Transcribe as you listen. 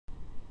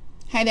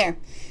Hi there.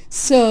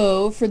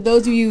 So, for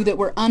those of you that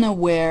were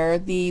unaware,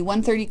 the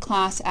 1:30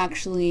 class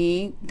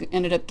actually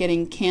ended up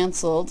getting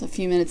canceled a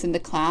few minutes into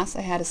class.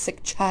 I had a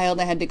sick child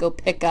I had to go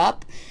pick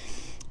up.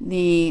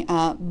 The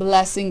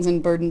blessings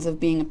and burdens of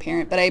being a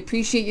parent. But I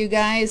appreciate you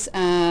guys,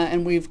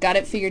 and we've got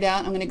it figured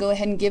out. I'm going to go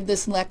ahead and give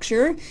this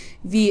lecture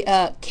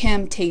via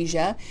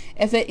Camtasia.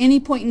 If at any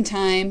point in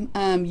time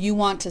you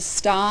want to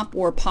stop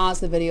or pause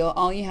the video,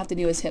 all you have to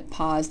do is hit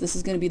pause. This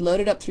is going to be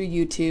loaded up through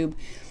YouTube.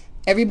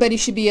 Everybody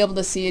should be able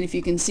to see it. If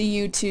you can see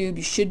YouTube,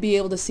 you should be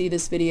able to see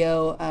this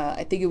video.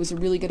 I think it was a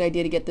really good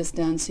idea to get this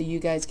done so you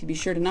guys can be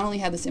sure to not only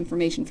have this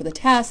information for the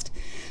test,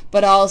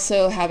 but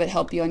also have it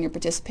help you on your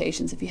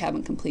participations if you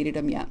haven't completed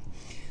them yet.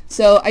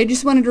 So I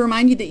just wanted to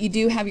remind you that you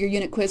do have your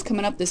unit quiz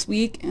coming up this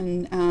week,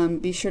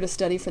 and be sure to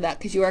study for that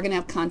because you are going to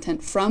have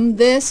content from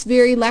this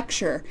very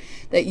lecture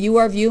that you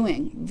are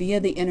viewing via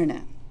the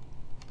internet.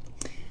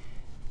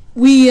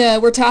 We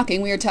are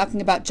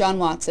talking about John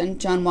Watson.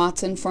 John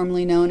Watson,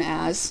 formerly known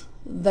as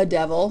the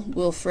devil,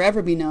 will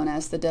forever be known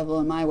as the devil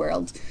in my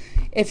world.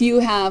 If you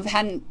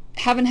haven't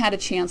had a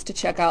chance to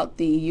check out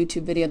the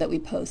YouTube video that we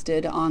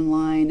posted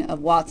online of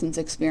Watson's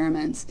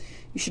experiments,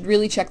 you should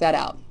really check that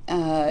out.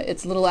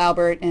 It's Little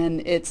Albert,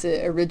 and it's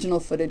original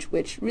footage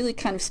which really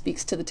kind of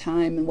speaks to the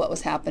time and what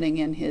was happening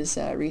in his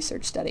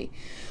research study.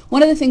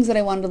 One of the things that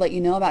I wanted to let you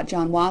know about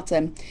John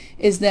Watson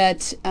is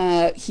that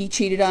he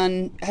cheated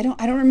on, I don't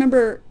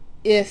remember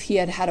if he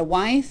had a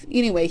wife.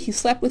 Anyway, he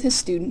slept with his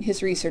student,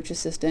 his research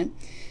assistant.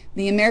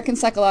 The American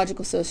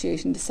Psychological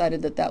Association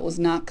decided that that was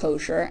not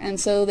kosher, and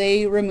so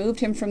they removed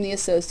him from the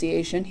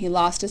association. He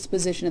lost his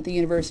position at the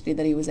university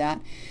that he was at,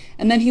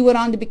 and then he went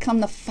on to become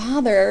the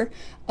father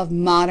of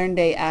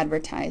modern-day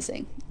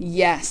advertising.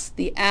 Yes,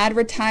 the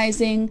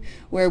advertising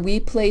where we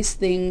place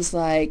things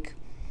like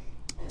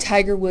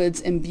Tiger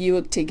Woods and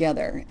Buick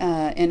together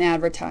in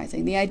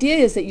advertising. The idea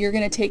is that you're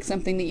going to take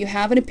something that you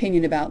have an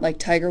opinion about, like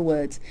Tiger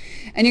Woods,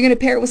 and you're going to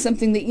pair it with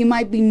something that you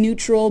might be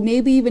neutral,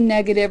 maybe even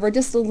negative, or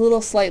just a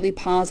little slightly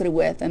positive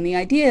with. And the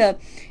idea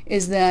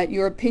is that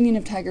your opinion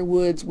of Tiger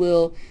Woods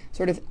will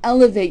sort of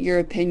elevate your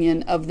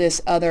opinion of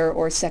this other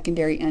or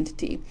secondary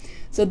entity.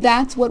 So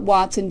that's what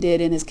Watson did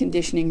in his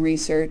conditioning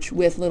research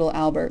with Little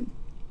Albert.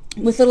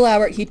 With Little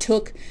Albert, he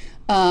took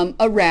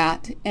a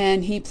rat,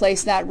 and he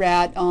placed that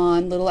rat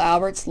on Little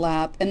Albert's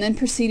lap and then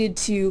proceeded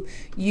to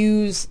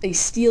use a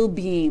steel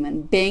beam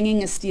and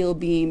banging a steel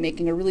beam,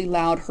 making a really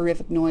loud,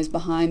 horrific noise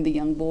behind the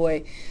young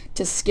boy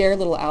to scare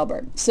Little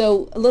Albert.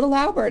 So Little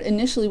Albert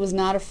initially was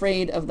not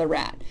afraid of the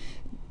rat,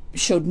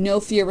 showed no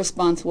fear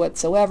response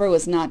whatsoever,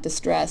 was not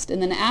distressed.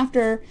 And then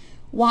after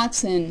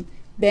Watson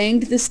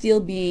banged the steel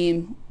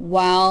beam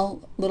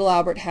while Little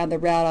Albert had the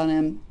rat on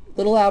him,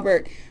 Little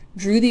Albert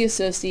drew the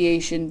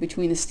association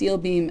between the steel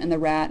beam and the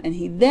rat, and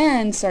he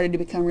then started to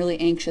become really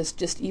anxious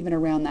just even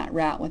around that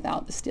rat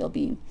without the steel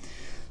beam.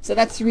 So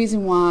that's the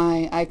reason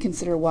why I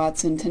consider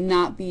Watson to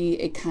not be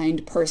a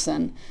kind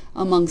person,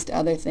 amongst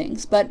other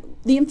things. But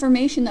the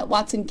information that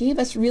Watson gave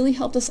us really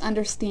helped us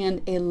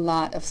understand a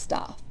lot of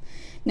stuff.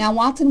 Now,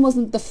 Watson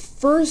wasn't the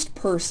first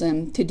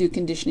person to do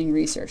conditioning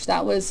research.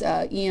 That was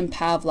Ian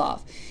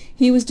Pavlov.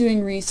 He was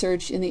doing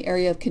research in the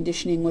area of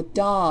conditioning with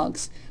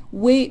dogs,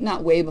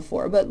 not way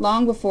before, but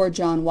long before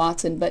John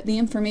Watson. But the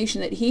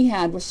information that he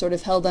had was sort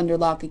of held under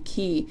lock and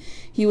key.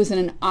 He was in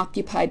an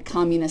occupied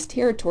communist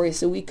territory,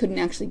 so we couldn't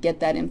actually get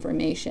that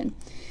information.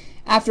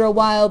 After a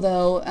while,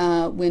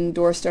 though, when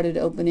doors started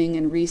opening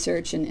and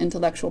research and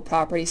intellectual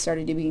property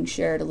started to being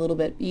shared a little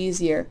bit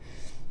easier,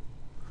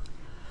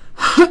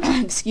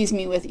 excuse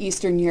me, with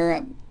Eastern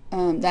Europe,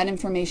 that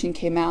information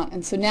came out.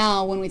 And so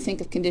now when we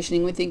think of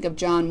conditioning, we think of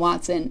John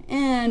Watson,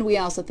 and we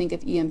also think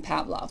of Ian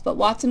Pavlov. But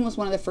Watson was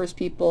one of the first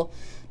people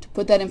to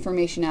put that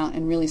information out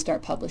and really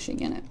start publishing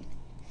in it.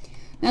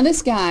 Now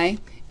this guy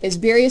is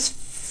Berius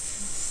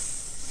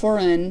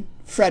Foran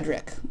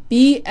Frederick,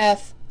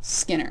 B.F.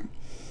 Skinner.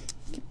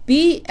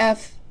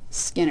 B.F.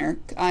 Skinner,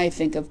 I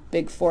think of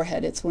big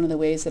forehead. It's one of the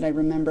ways that I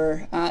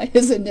remember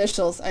his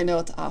initials. I know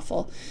it's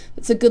awful.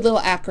 It's a good little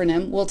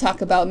acronym. We'll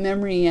talk about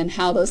memory and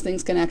how those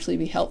things can actually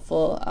be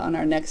helpful on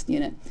our next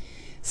unit.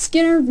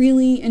 Skinner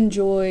really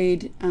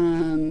enjoyed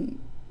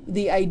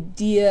the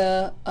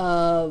idea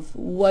of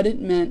what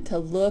it meant to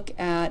look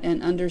at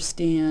and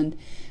understand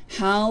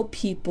how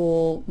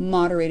people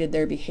moderated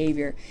their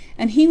behavior.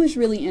 And he was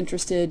really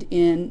interested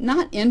in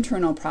not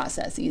internal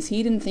processes.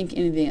 He didn't think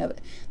anything of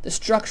it. The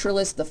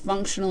structuralist, the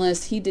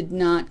functionalist, he did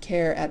not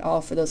care at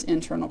all for those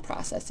internal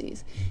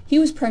processes. He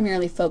was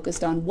primarily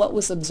focused on what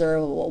was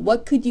observable.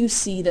 What could you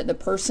see that the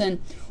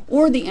person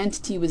or the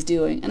entity was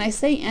doing? And I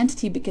say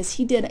entity because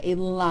he did a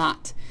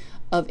lot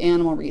of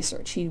animal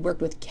research. He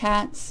worked with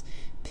cats,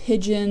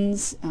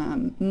 pigeons,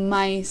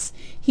 mice.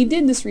 He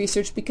did this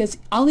research because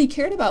all he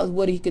cared about was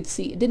what he could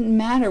see. It didn't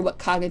matter what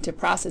cognitive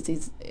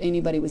processes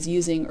anybody was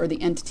using or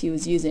the entity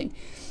was using.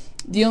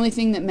 The only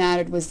thing that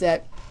mattered was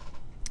that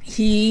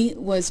he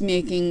was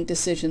making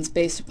decisions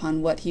based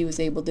upon what he was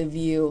able to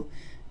view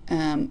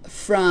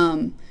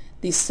from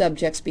the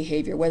subject's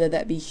behavior, whether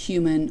that be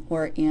human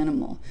or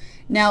animal.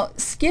 Now,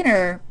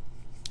 Skinner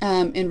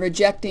in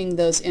rejecting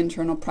those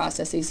internal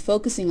processes,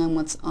 focusing on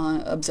what's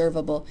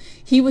observable,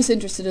 he was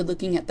interested in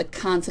looking at the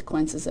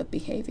consequences of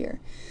behavior.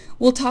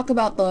 We'll talk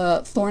about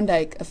the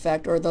Thorndike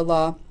effect, or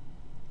the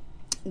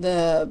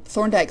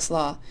Thorndike's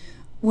law,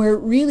 where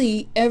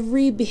really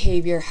every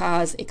behavior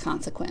has a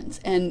consequence.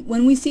 And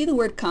when we see the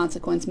word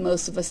consequence,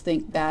 most of us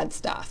think bad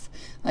stuff,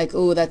 like,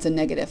 oh, that's a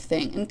negative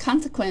thing. And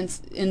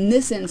consequence in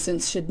this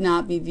instance should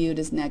not be viewed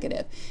as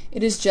negative.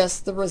 It is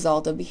just the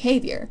result of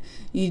behavior.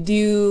 You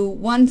do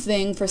one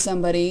thing for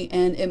somebody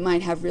and it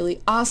might have really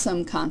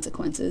awesome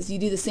consequences. You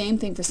do the same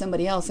thing for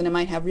somebody else and it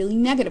might have really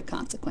negative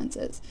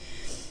consequences.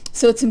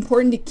 So it's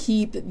important to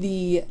keep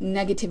the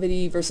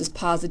negativity versus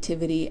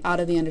positivity out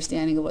of the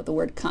understanding of what the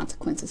word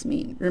consequences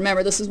mean.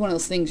 Remember, this is one of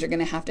those things you're going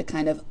to have to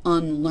kind of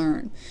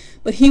unlearn.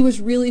 But he was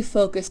really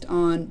focused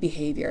on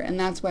behavior, and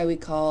that's why we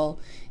call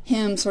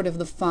him sort of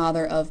the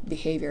father of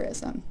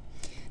behaviorism.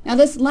 Now,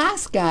 this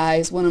last guy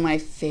is one of my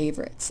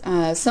favorites.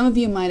 Some of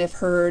you might have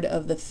heard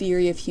of the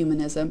theory of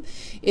humanism.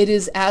 It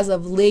is, as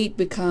of late,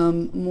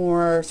 become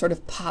more sort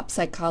of pop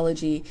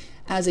psychology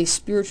as a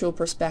spiritual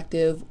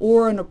perspective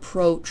or an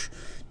approach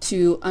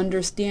to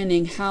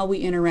understanding how we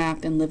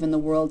interact and live in the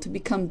world to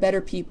become better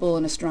people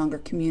in a stronger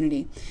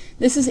community.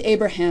 This is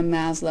Abraham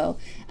Maslow,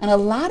 and a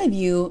lot of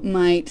you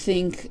might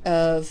think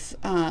of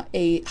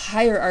a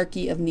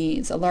hierarchy of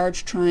needs. A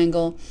large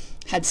triangle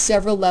had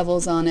several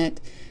levels on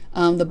it,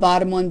 the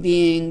bottom one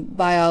being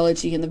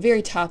biology and the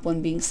very top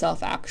one being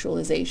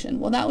self-actualization.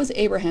 Well, that was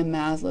Abraham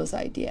Maslow's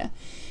idea.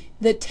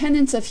 The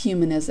tenets of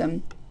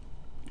humanism,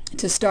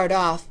 to start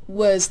off,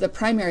 was the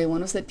primary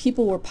one was that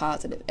people were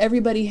positive.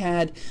 Everybody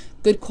had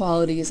good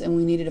qualities and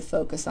we needed to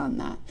focus on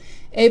that.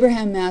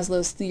 Abraham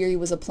Maslow's theory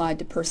was applied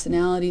to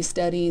personality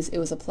studies. It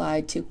was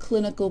applied to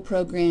clinical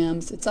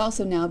programs. It's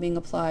also now being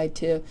applied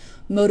to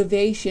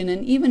motivation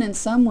and even in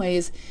some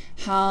ways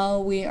how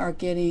we are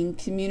getting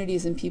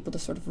communities and people to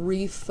sort of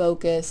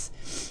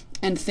refocus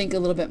and think a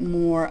little bit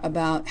more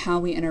about how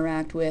we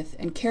interact with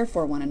and care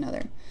for one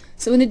another.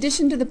 So in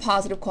addition to the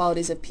positive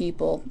qualities of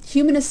people,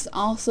 humanists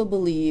also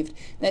believed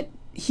that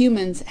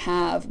humans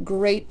have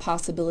great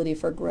possibility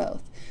for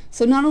growth.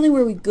 So not only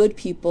were we good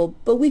people,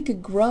 but we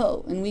could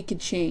grow and we could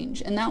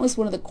change. And that was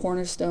one of the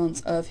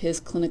cornerstones of his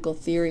clinical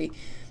theory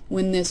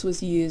when this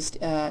was used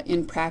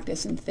in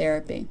practice and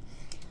therapy.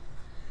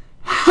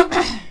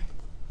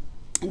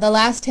 The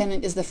last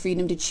tenet is the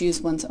freedom to choose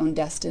one's own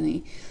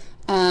destiny.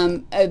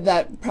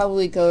 That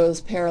probably goes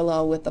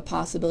parallel with the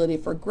possibility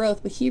for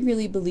growth, but he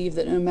really believed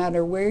that no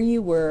matter where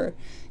you were,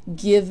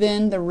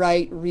 given the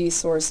right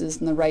resources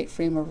and the right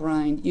frame of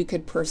mind, you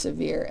could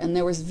persevere. And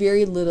there was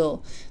very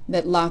little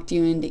that locked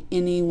you into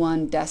any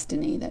one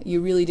destiny, that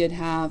you really did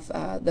have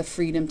the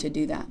freedom to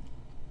do that.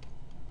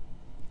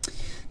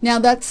 Now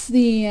that's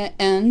the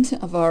end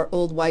of our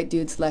Old White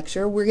Dudes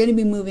lecture. We're going to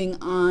be moving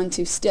on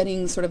to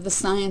studying sort of the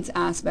science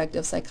aspect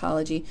of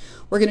psychology.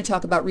 We're going to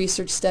talk about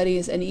research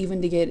studies and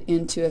even to get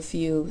into a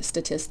few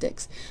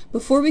statistics.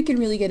 Before we can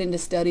really get into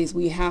studies,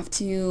 we have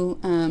to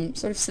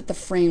sort of set the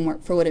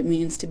framework for what it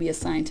means to be a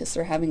scientist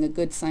or having a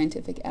good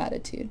scientific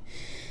attitude.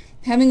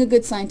 Having a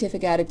good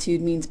scientific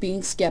attitude means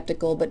being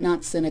skeptical but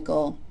not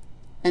cynical,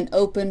 and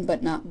open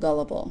but not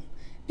gullible.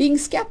 Being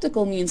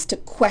skeptical means to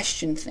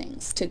question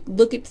things, to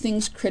look at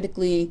things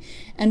critically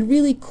and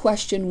really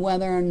question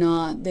whether or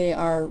not they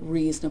are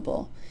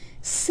reasonable.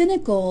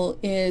 Cynical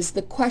is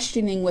the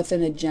questioning with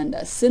an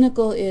agenda.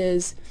 Cynical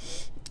is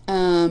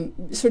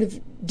sort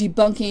of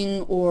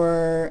debunking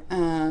or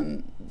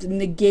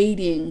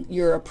negating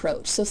your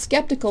approach. So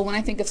skeptical, when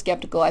I think of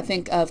skeptical, I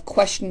think of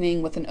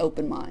questioning with an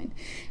open mind.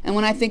 And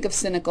when I think of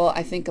cynical,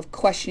 I think of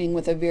questioning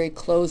with a very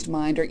closed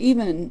mind or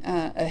even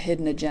a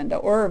hidden agenda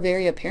or a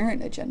very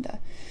apparent agenda.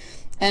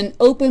 And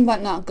open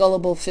but not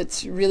gullible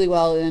fits really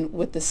well in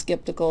with the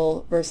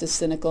skeptical versus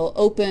cynical.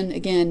 Open,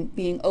 again,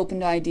 being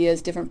open to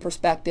ideas, different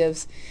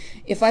perspectives.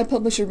 If I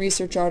publish a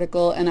research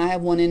article and I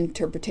have one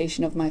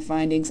interpretation of my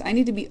findings, I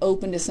need to be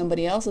open to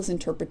somebody else's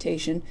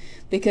interpretation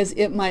because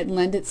it might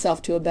lend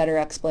itself to a better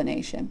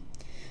explanation.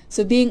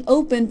 So being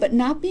open but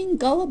not being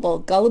gullible.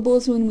 Gullible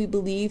is when we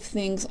believe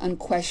things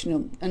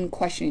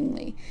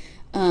unquestioningly.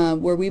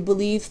 Where we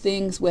believe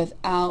things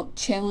without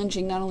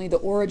challenging not only the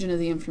origin of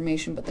the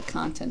information but the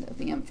content of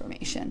the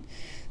information.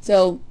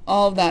 So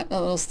all of that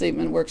little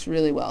statement works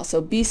really well.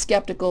 So be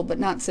skeptical but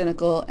not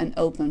cynical, and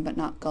open but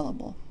not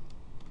gullible.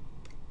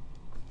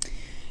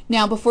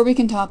 Now, before we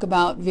can talk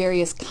about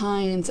various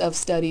kinds of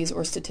studies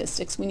or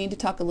statistics, we need to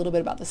talk a little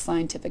bit about the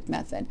scientific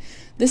method.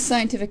 This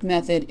scientific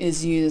method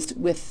is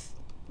used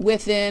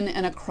within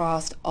and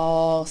across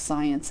all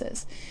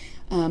sciences.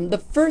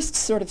 The first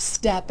sort of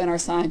step in our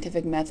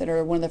scientific method,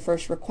 or one of the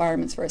first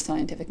requirements for a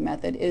scientific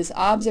method, is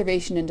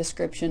observation and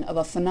description of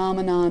a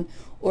phenomenon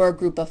or a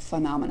group of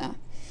phenomena.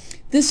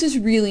 This is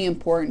really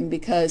important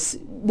because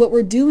what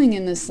we're doing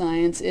in this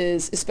science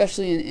is,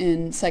 especially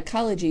in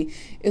psychology,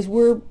 is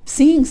we're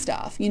seeing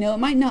stuff. You know, it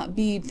might not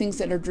be things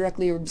that are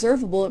directly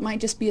observable. It might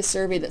just be a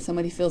survey that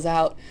somebody fills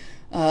out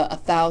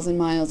 1,000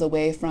 miles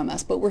away from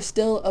us, but we're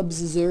still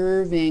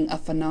observing a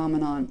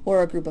phenomenon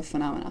or a group of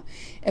phenomena.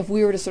 If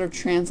we were to sort of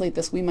translate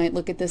this, we might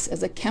look at this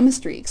as a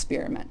chemistry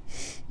experiment.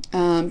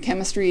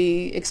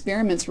 Chemistry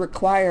experiments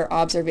require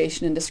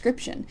observation and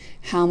description.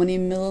 How many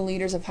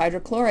milliliters of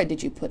hydrochloride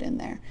did you put in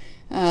there?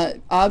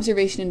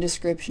 Observation and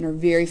description are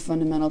very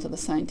fundamental to the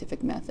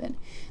scientific method.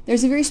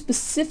 There's a very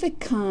specific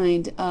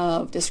kind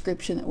of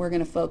description that we're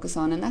going to focus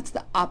on, and that's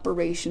the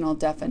operational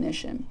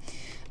definition.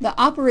 The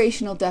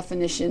operational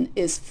definition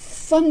is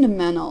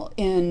fundamental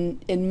in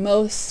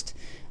most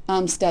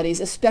studies,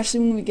 especially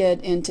when we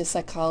get into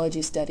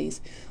psychology studies.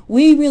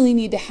 We really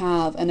need to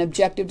have an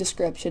objective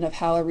description of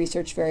how a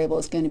research variable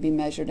is going to be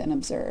measured and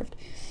observed.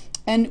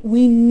 And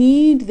we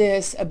need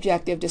this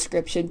objective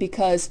description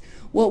because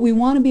what we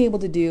want to be able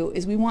to do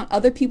is we want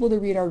other people to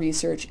read our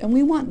research, and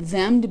we want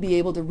them to be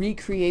able to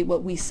recreate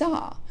what we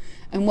saw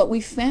and what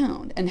we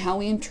found and how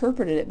we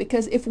interpreted it.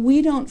 Because if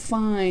we don't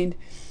find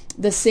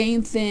the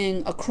same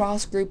thing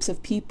across groups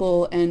of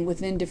people and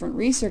within different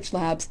research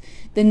labs,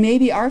 then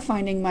maybe our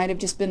finding might have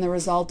just been the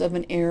result of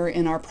an error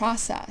in our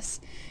process.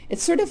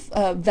 It's sort of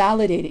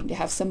validating to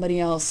have somebody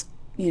else,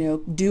 you know,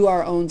 do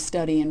our own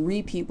study and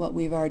repeat what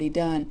we've already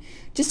done,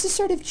 just to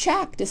sort of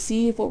check to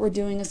see if what we're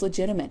doing is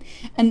legitimate.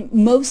 And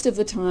most of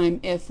the time,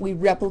 if we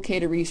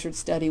replicate a research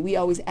study, we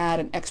always add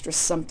an extra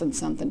something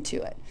to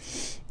it.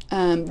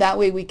 That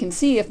way we can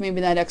see if maybe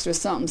that extra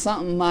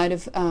something might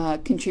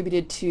have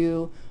contributed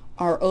to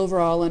our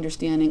overall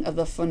understanding of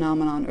the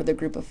phenomenon or the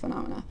group of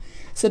phenomena.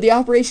 So the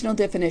operational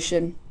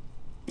definition,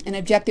 an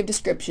objective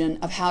description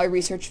of how a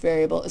research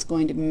variable is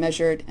going to be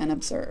measured and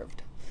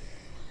observed.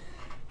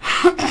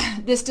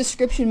 This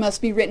description must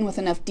be written with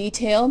enough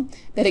detail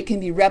that it can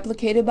be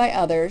replicated by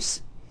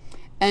others,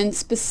 and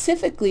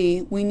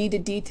specifically we need to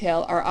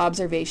detail our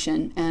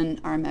observation and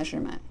our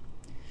measurement.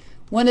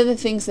 One of the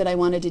things that I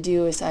wanted to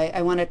do is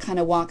I want to kind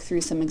of walk through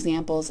some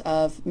examples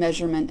of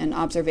measurement and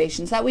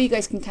observations. That way you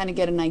guys can kind of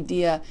get an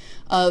idea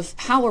of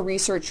how a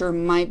researcher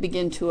might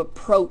begin to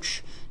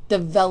approach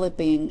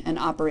developing an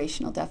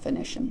operational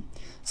definition.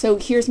 So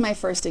here's my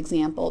first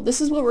example. This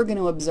is what we're going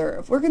to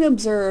observe. We're going to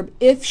observe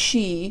if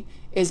she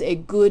is a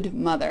good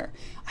mother.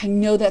 I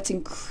know that's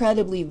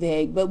incredibly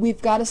vague, but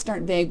we've got to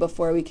start vague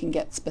before we can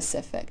get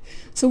specific.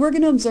 So we're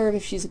going to observe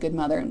if she's a good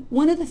mother. And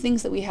one of the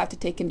things that we have to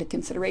take into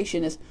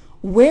consideration is,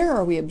 where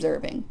are we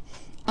observing?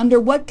 Under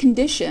what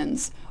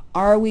conditions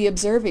are we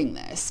observing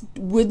this?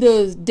 Would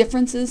those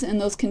differences in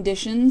those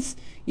conditions,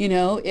 you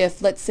know,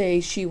 if let's say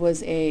she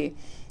was a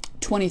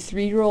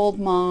 23-year-old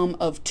mom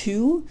of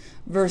 2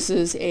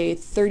 versus a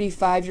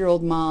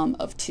 35-year-old mom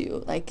of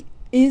 2, like,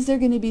 is there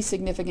going to be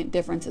significant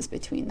differences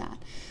between that?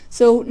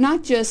 So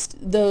not just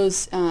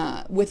those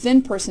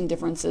within-person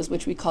differences,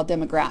 which we call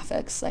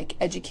demographics, like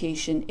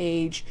education,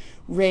 age,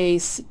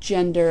 race,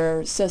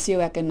 gender,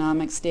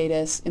 socioeconomic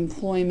status,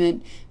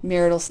 employment,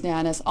 marital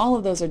status, all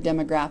of those are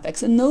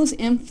demographics, and those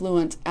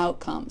influence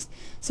outcomes.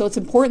 So it's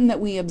important that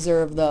we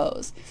observe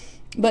those.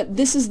 But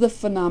this is the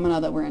phenomena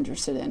that we're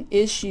interested in.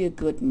 Is she a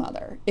good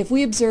mother? If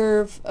we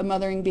observe a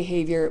mothering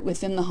behavior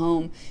within the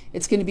home,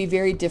 it's going to be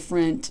very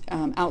different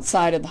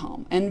outside of the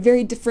home, and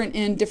very different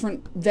in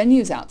different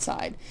venues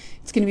outside.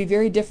 It's going to be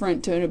very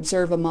different to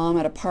observe a mom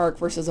at a park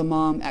versus a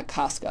mom at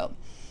Costco.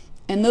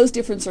 And those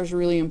differences are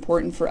really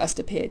important for us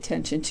to pay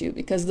attention to,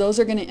 because those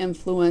are going to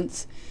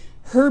influence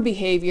her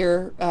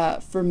behavior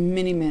for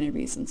many, many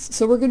reasons.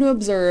 So we're going to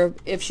observe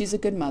if she's a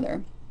good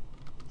mother.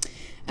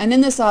 And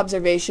in this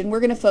observation, we're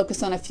going to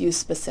focus on a few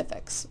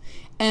specifics.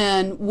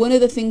 And one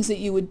of the things that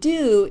you would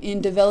do in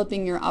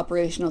developing your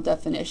operational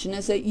definition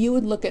is that you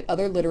would look at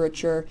other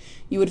literature,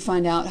 you would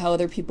find out how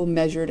other people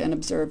measured and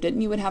observed it,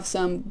 and you would have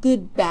some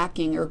good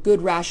backing or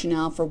good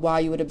rationale for why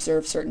you would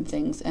observe certain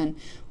things and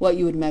what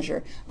you would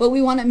measure. But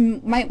we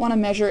might want to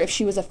measure if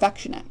she was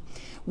affectionate.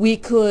 We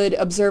could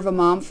observe a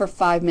mom for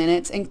 5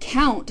 minutes and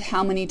count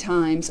how many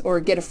times, or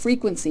get a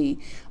frequency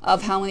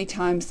of how many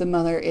times the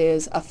mother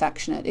is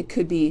affectionate. It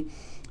could be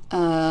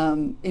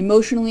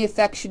emotionally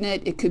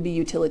affectionate, it could be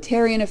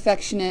utilitarian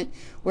affectionate,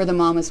 where the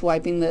mom is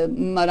wiping the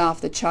mud off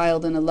the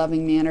child in a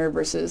loving manner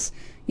versus,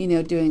 you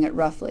know, doing it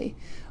roughly.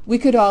 We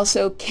could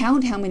also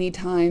count how many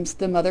times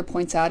the mother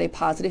points out a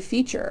positive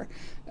feature.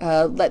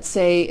 Let's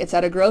say it's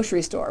at a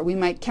grocery store. We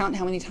might count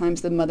how many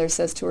times the mother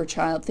says to her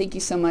child, "Thank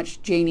you so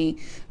much, Janie,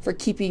 for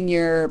keeping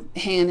your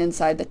hand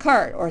inside the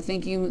cart," or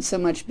 "Thank you so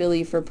much,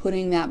 Billy, for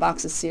putting that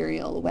box of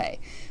cereal away."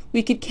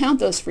 We could count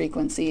those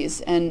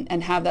frequencies and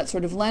have that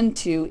sort of lend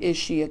to, is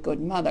she a good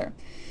mother?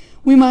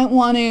 We might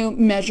want to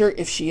measure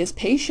if she is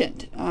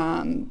patient.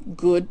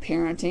 Good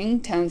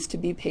parenting tends to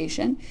be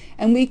patient.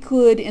 And we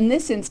could, in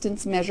this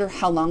instance, measure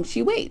how long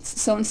she waits.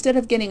 So instead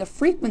of getting a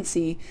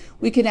frequency,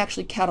 we could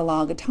actually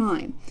catalog a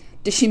time.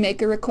 Does she make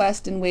a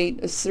request and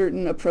wait a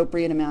certain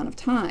appropriate amount of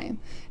time?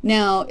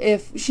 Now,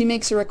 if she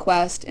makes a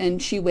request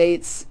and she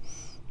waits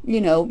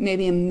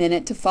maybe a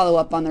minute to follow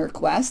up on the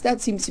request.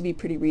 That seems to be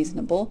pretty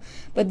reasonable.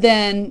 But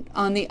then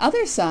on the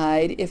other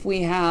side, if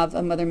we have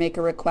a mother make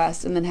a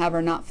request and then have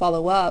her not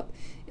follow up,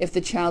 if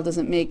the child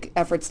doesn't make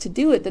efforts to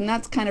do it, then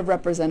that's kind of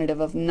representative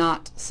of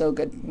not so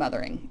good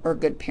mothering or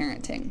good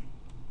parenting.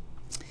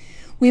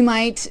 We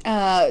might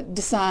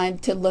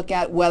decide to look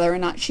at whether or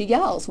not she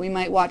yells. We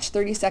might watch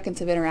 30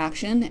 seconds of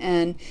interaction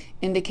and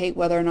indicate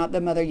whether or not the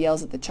mother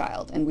yells at the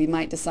child. And we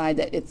might decide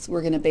that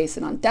we're going to base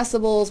it on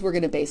decibels, we're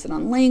going to base it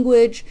on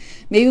language.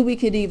 Maybe we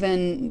could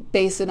even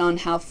base it on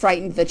how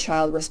frightened the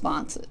child's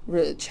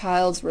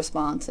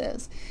response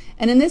is.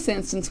 And in this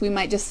instance, we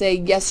might just say,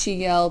 yes, she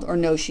yelled, or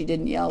no, she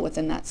didn't yell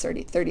within that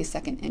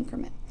 30-second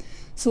increment.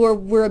 So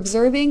we're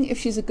observing if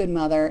she's a good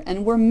mother,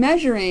 and we're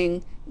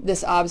measuring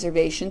this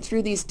observation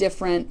through these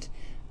different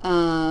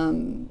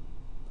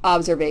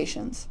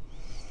observations.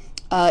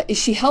 Is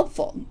she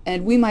helpful?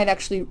 And we might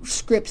actually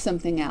script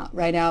something out,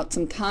 write out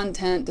some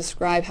content,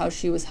 describe how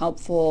she was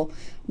helpful,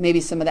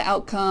 maybe some of the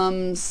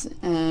outcomes.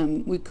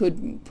 We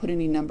could put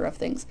any number of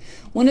things.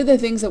 One of the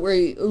things that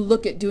we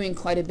look at doing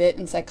quite a bit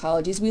in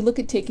psychology is we look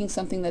at taking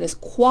something that is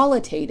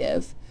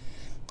qualitative,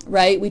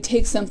 right? We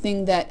take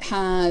something that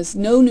has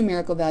no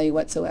numerical value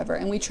whatsoever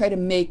and we try to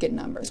make it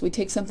numbers. We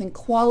take something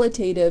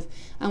qualitative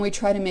and we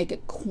try to make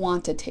it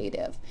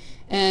quantitative.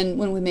 And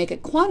when we make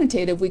it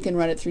quantitative, we can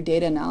run it through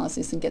data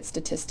analysis and get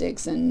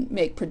statistics and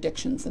make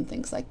predictions and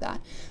things like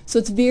that. So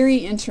it's very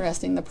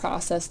interesting, the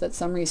process that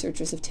some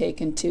researchers have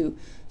taken to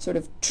sort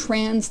of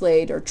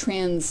translate or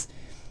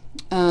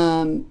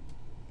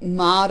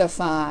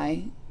modify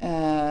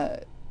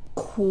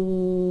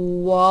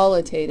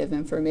qualitative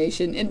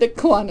information into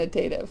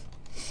quantitative.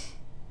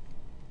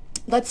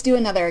 Let's do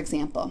another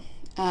example.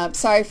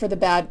 Sorry for the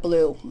bad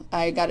blue.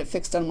 I got it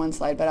fixed on one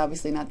slide, but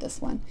obviously not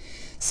this one.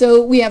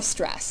 So we have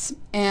stress.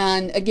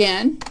 And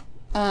again,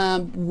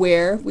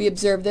 where we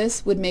observe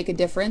this would make a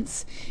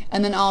difference.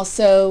 And then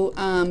also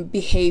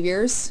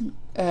behaviors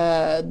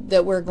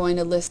that we're going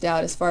to list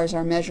out as far as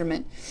our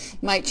measurement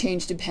might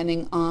change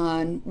depending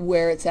on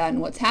where it's at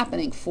and what's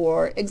happening.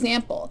 For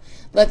example,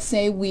 let's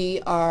say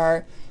we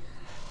are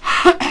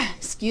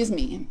excuse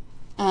me,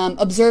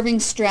 observing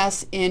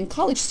stress in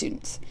college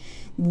students.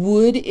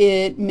 Would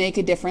it make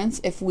a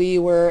difference if we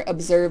were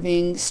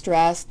observing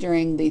stress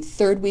during the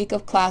third week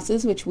of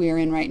classes, which we are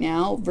in right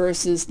now,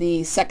 versus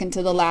the second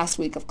to the last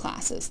week of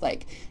classes,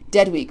 like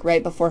dead week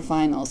right before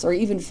finals, or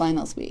even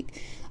finals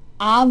week?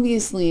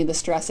 Obviously, the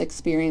stress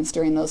experienced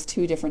during those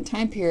two different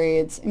time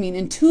periods,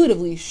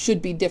 intuitively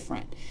should be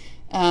different.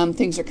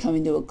 Things are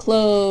coming to a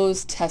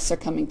close, tests are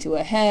coming to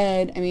a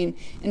head.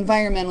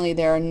 Environmentally,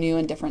 there are new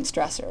and different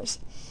stressors.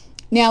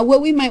 Now,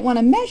 what we might want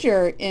to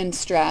measure in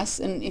stress,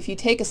 and if you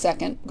take a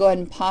second, go ahead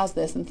and pause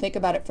this and think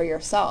about it for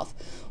yourself.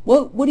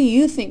 What do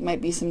you think might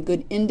be some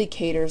good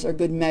indicators or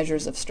good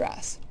measures of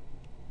stress?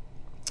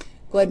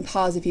 Go ahead and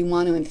pause if you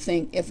want to and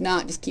think. If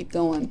not, just keep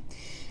going.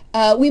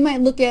 We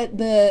might look at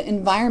the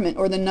environment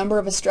or the number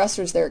of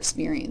stressors they're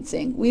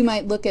experiencing. We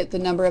might look at the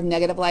number of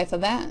negative life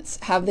events.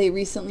 Have they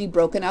recently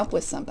broken up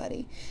with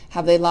somebody?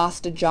 Have they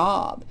lost a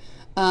job?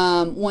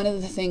 One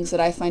of the things that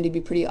I find to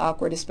be pretty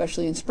awkward,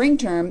 especially in spring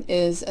term,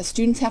 is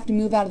students have to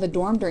move out of the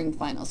dorm during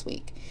finals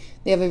week.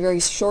 They have a very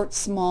short,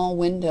 small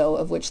window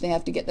of which they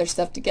have to get their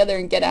stuff together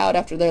and get out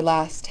after their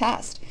last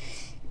test.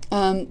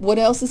 What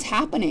else is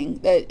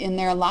happening in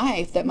their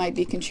life that might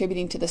be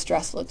contributing to the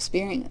stressful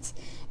experience?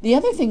 The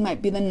other thing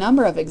might be the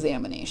number of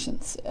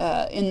examinations.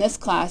 In this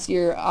class,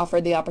 you're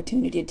offered the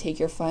opportunity to take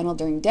your final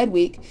during dead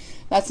week.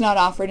 That's not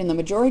offered in the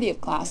majority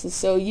of classes,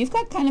 so you've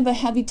got kind of a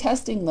heavy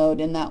testing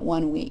load in that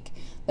 1 week.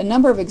 The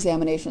number of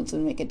examinations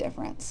would make a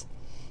difference.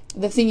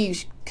 The thing you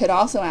could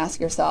also ask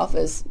yourself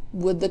is,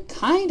 would the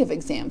kind of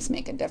exams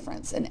make a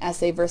difference? An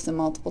essay versus a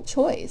multiple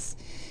choice.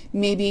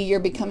 Maybe you're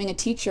becoming a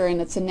teacher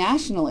and it's a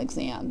national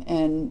exam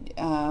and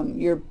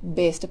you're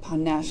based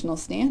upon national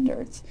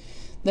standards.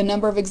 The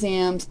number of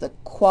exams, the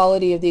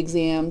quality of the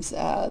exams,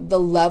 the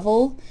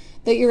level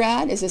that you're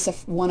at. Is this a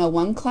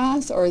 101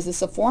 class or is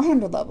this a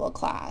 400 level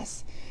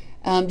class?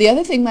 The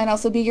other thing might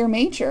also be your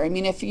major.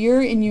 If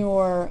you're in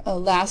your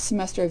last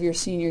semester of your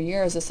senior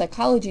year as a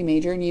psychology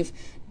major and you've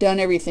done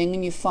everything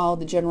and you've followed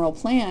the general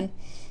plan,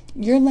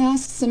 your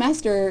last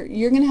semester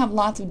you're going to have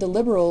lots of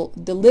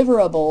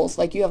deliverables,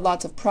 like you have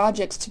lots of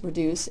projects to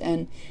produce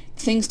and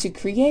things to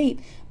create,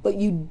 but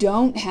you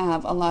don't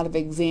have a lot of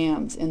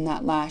exams in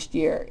that last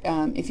year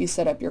if you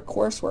set up your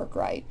coursework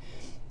right.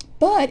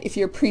 But if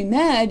you're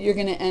pre-med, you're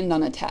going to end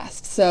on a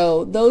test.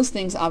 So those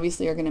things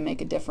obviously are going to make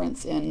a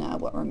difference in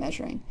what we're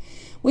measuring.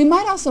 We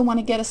might also want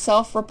to get a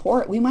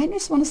self-report. We might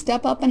just want to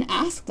step up and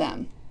ask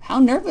them, how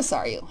nervous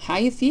are you? How are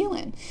you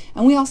feeling?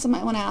 And we also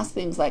might want to ask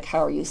things like, how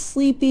are you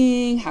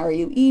sleeping? How are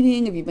you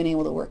eating? Have you been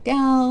able to work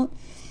out?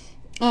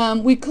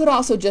 We could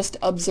also just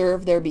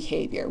observe their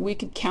behavior. We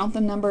could count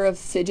the number of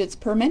fidgets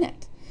per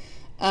minute.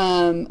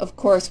 Of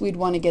course, we'd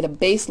want to get a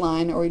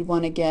baseline, or we'd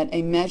want to get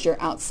a measure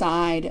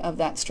outside of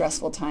that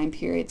stressful time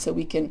period so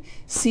we can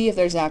see if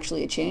there's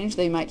actually a change.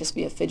 They might just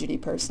be a fidgety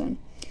person.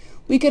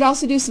 We could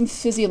also do some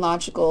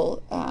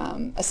physiological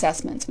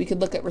assessments. We could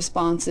look at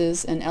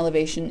responses and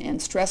elevation and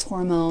stress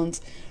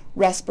hormones,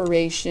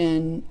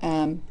 respiration.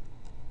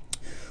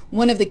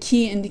 One of the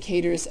key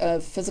indicators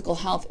of physical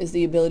health is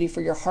the ability for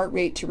your heart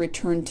rate to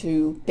return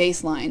to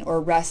baseline or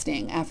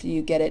resting after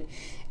you get it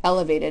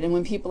elevated. And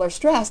when people are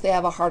stressed, they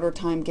have a harder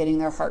time getting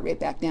their heart rate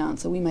back down.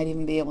 So we might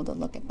even be able to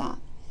look at that.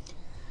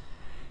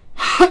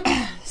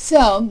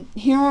 So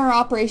here are our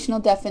operational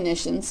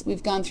definitions.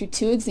 We've gone through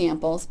 2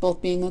 examples,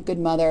 both being a good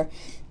mother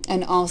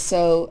and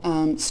also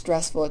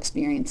stressful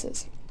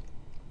experiences.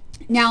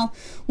 Now,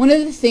 one of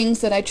the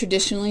things that I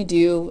traditionally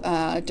do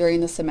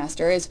during the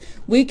semester is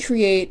we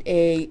create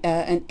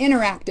an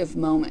interactive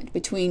moment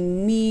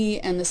between me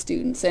and the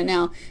students. And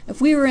now,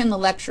 if we were in the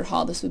lecture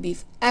hall, this would be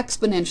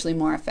exponentially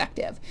more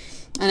effective.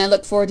 And I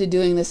look forward to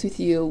doing this with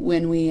you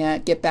when we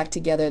get back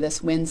together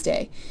this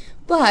Wednesday.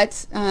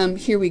 But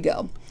here we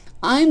go.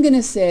 I'm going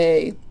to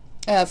say,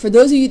 for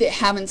those of you that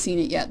haven't seen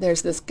it yet,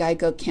 there's this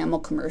Geico camel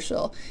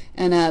commercial.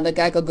 And the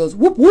Geico goes,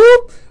 whoop,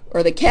 whoop.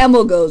 Or the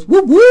camel goes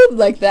whoop whoop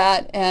like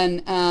that,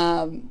 and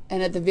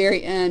at the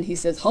very end he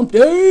says hump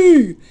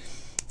day.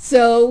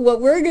 So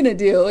what we're gonna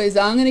do is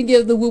I'm gonna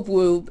give the whoop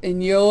whoop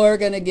and you're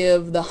gonna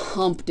give the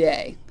hump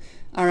day.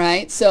 All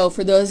right, so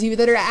for those of you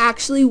that are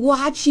actually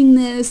watching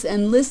this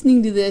and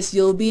listening to this,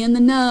 you'll be in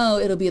the know.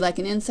 It'll be like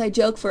an inside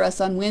joke for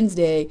us on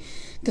Wednesday,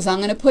 because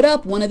I'm gonna put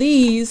up one of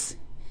these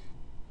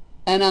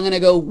and I'm gonna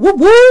go whoop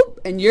whoop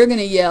and you're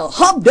gonna yell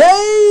hump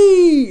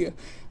day.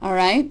 All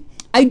right.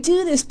 I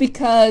do this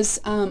because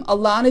a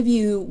lot of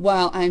you,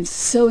 while I'm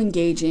so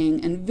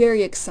engaging and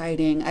very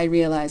exciting, I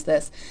realize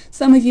this.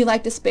 Some of you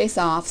like to space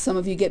off. Some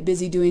of you get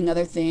busy doing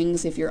other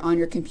things if you're on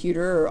your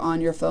computer or on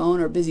your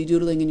phone or busy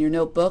doodling in your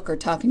notebook or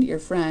talking to your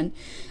friend.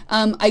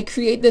 I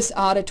create this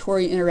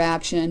auditory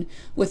interaction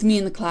with me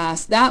in the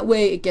class. That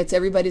way it gets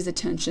everybody's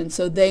attention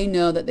so they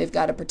know that they've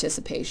got a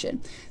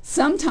participation.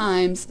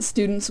 Sometimes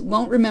students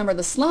won't remember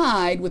the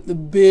slide with the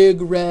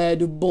big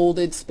red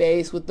bolded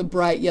space with the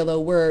bright yellow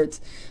words.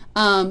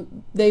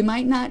 They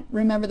might not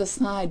remember the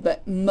slide,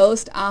 but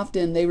most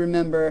often they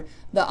remember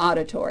the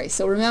auditory.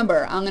 So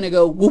remember, I'm going to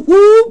go whoop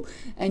whoop,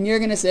 and you're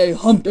going to say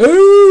hump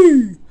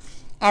day.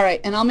 All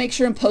right, and I'll make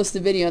sure and post the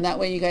video. That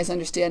way you guys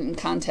understand in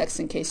context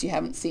in case you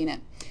haven't seen it.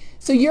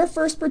 So your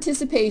first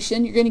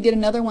participation, you're going to get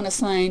another one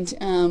assigned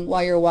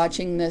while you're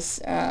watching this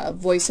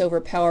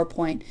voiceover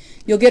PowerPoint.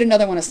 You'll get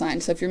another one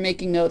assigned. So if you're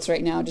making notes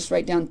right now, just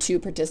write down 2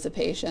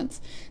 participations.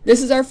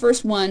 This is our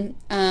first one.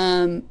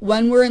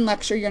 When we're in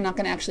lecture, you're not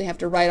going to actually have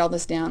to write all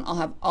this down. I'll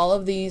have all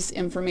of these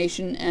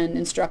information and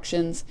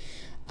instructions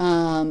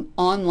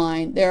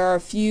online. There are a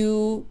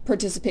few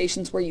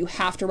participations where you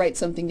have to write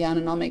something down,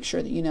 and I'll make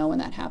sure that you know when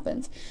that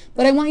happens.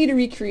 But I want you to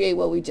recreate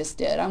what we just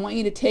did. I want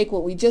you to take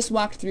what we just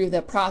walked through,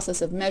 the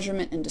process of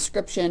measurement and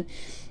description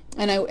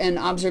and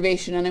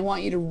observation, and I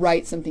want you to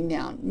write something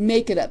down.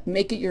 Make it up.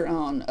 Make it your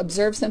own.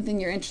 Observe something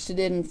you're interested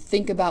in and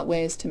think about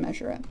ways to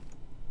measure it.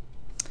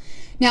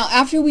 Now,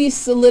 after we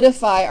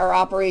solidify our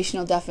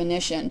operational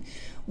definition,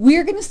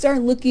 we're going to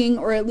start looking,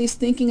 or at least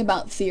thinking,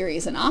 about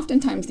theories, and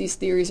oftentimes these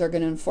theories are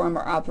going to inform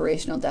our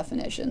operational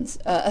definitions.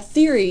 A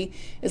theory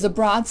is a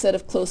broad set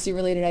of closely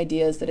related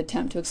ideas that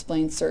attempt to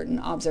explain certain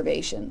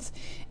observations.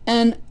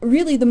 And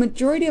really, the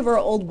majority of our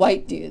old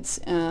white dudes,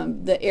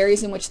 the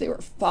areas in which they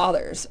were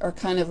fathers, are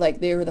kind of like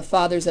they were the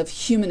fathers of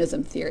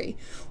humanism theory,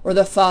 or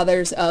the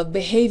fathers of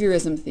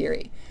behaviorism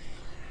theory,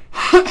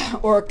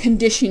 or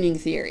conditioning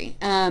theory.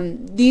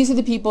 These are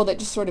the people that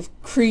just sort of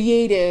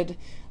created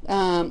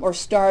or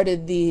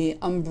started the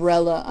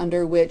umbrella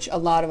under which a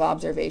lot of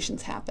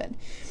observations happen.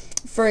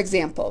 For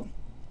example,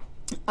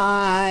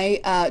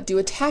 I do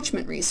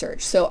attachment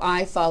research, so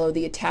I follow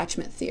the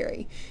attachment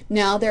theory.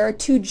 Now, there are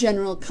 2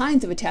 general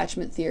kinds of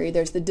attachment theory.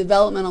 There's the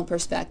developmental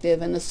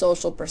perspective and the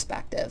social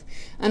perspective,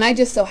 and I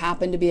just so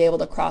happen to be able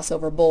to cross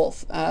over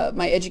both.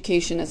 My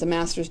education as a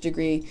master's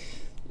degree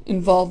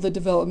involved the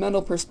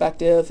developmental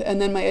perspective, and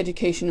then my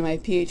education and my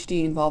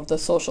PhD involved the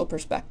social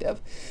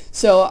perspective.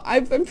 So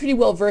I'm pretty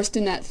well versed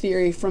in that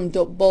theory from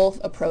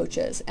both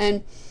approaches,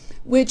 and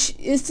which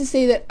is to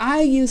say that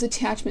I use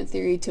attachment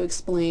theory to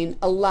explain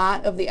a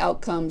lot of the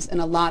outcomes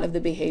and a lot of the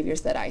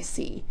behaviors that I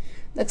see.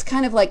 That's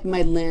kind of like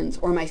my lens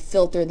or my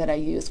filter that I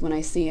use when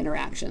I see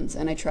interactions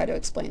and I try to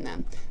explain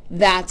them.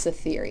 That's a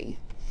theory.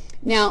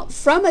 Now,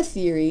 from a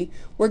theory,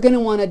 we're going to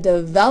want to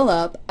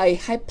develop a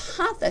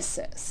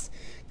hypothesis.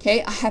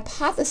 Okay, a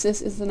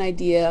hypothesis is an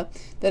idea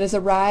that is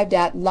arrived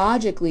at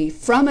logically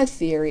from a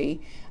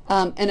theory,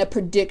 and a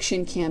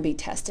prediction can be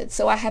tested.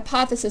 So a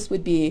hypothesis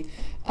would be,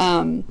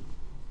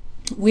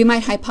 we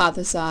might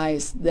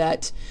hypothesize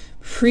that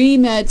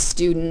pre-med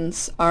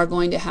students are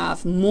going to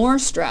have more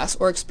stress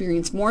or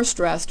experience more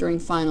stress during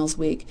finals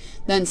week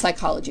than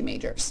psychology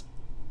majors.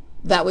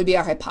 That would be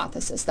our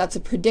hypothesis. That's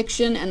a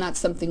prediction, and that's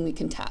something we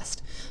can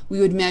test. We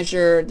would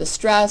measure the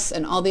stress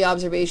and all the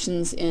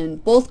observations in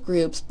both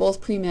groups,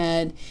 both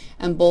pre-med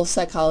and both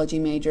psychology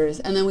majors,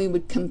 and then we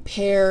would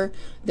compare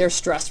their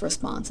stress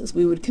responses.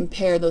 We would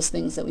compare those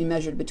things that we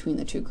measured between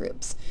the 2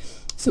 groups.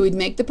 So we'd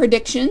make the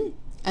prediction,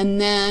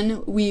 And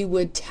then we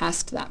would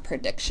test that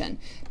prediction.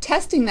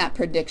 Testing that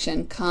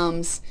prediction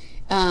comes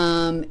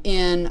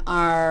in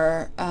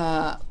our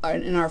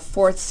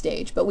fourth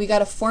stage, but we got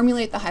to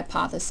formulate the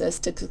hypothesis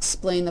to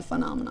explain the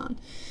phenomenon.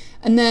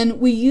 And then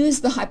we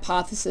use the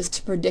hypothesis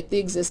to predict the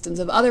existence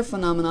of other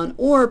phenomenon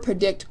or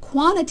predict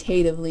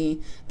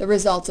quantitatively the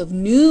results of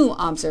new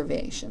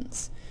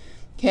observations.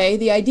 Okay,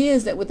 the idea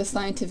is that with the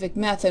scientific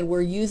method,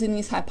 we're using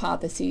these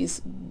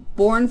hypotheses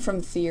born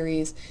from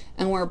theories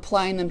and we're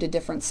applying them to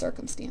different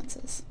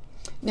circumstances.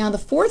 Now the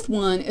fourth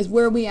one is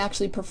where we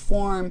actually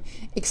perform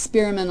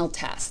experimental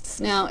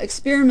tests. Now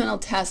experimental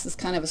tests is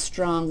kind of a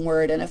strong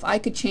word, and if I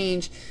could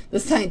change the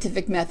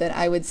scientific method,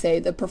 I would say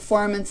the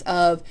performance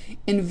of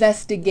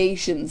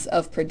investigations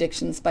of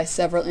predictions by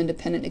several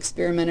independent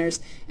experimenters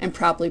and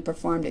properly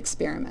performed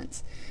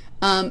experiments.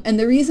 And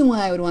the reason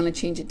why I would want to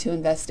change it to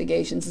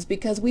investigations is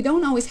because we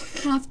don't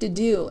always have to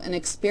do an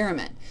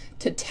experiment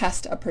to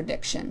test a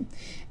prediction.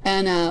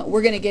 And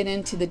we're going to get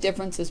into the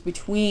differences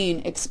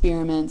between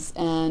experiments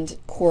and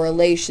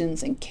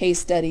correlations and case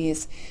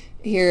studies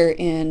here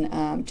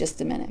in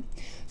just a minute.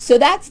 So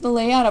that's the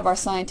layout of our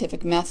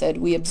scientific method.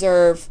 We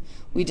observe,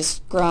 we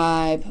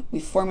describe,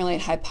 we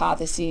formulate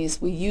hypotheses,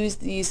 we use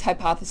these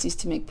hypotheses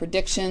to make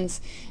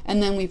predictions,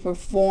 and then we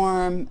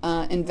perform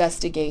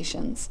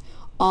investigations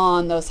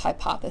on those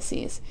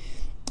hypotheses.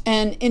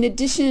 And in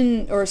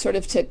addition, or sort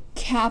of to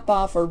cap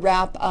off or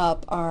wrap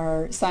up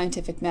our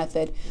scientific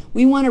method,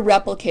 we want to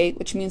replicate,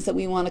 which means that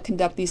we want to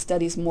conduct these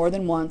studies more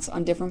than once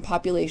on different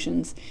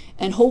populations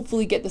and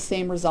hopefully get the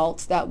same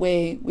results. That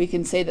way we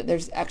can say that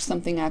there's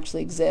something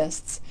actually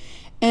exists.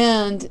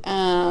 And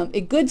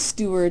a good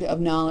steward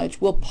of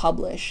knowledge will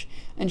publish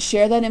and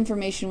share that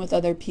information with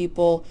other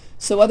people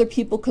so other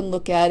people can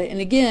look at it. And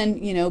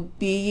again, you know,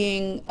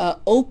 being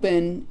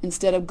open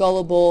instead of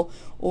gullible,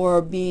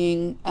 or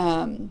being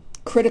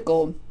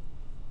critical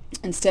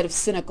instead of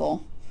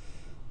cynical.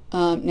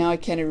 Now I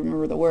can't even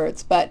remember the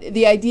words, but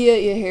the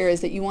idea here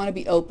is that you want to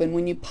be open.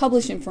 When you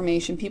publish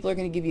information, people are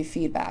going to give you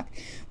feedback.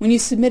 When you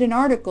submit an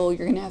article,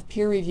 you're going to have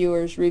peer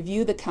reviewers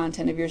review the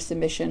content of your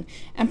submission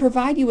and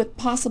provide you with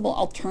possible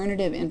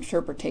alternative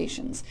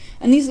interpretations.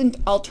 And these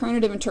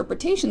alternative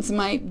interpretations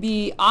might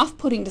be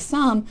off-putting to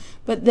some,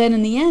 but then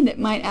in the end it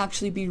might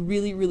actually be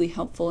really, really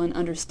helpful in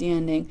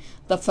understanding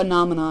the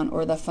phenomenon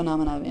or the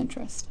phenomena of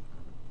interest.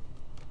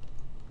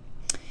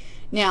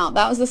 Now,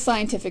 that was the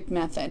scientific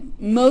method.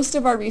 Most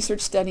of our research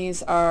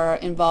studies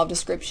involve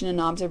description and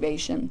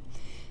observation.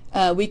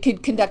 We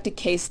could conduct a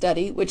case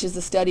study, which is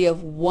the study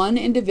of one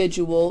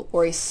individual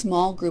or a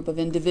small group of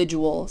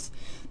individuals.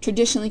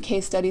 Traditionally,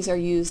 case studies are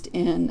used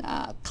in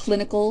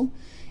clinical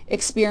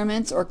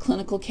experiments or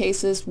clinical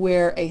cases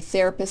where a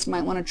therapist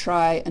might want to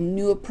try a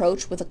new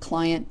approach with a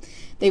client.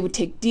 They would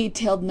take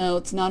detailed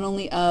notes not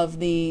only of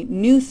the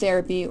new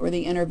therapy or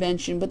the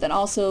intervention, but then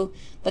also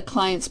the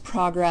client's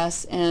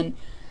progress and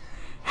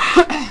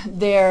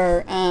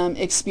their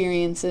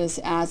experiences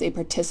as a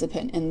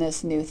participant in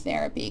this new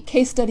therapy.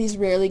 Case studies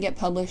rarely get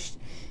published.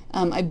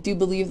 I do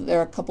believe that there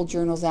are a couple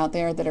journals out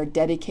there that are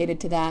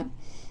dedicated to that.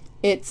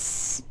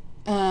 It's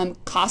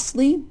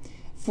costly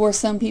for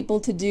some people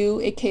to do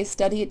a case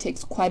study. It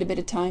takes quite a bit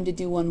of time to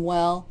do one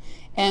well,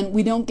 and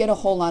we don't get a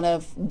whole lot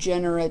of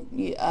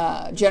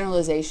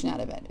generalization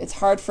out of it. It's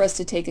hard for us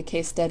to take a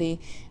case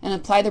study and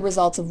apply the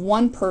results of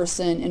one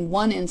person in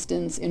one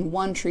instance in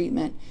one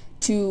treatment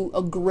to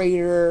a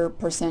greater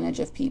percentage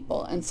of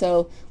people. And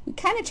so we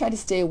kind of try to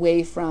stay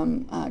away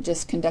from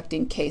just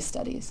conducting case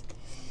studies.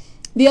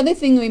 The other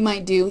thing we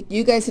might do,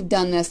 you guys have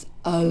done this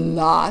a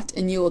lot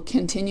and you will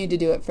continue to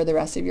do it for the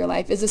rest of your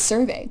life, is a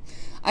survey.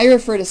 I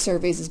refer to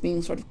surveys as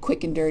being sort of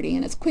quick and dirty,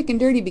 and it's quick and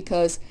dirty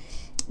because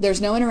there's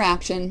no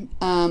interaction.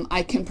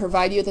 I can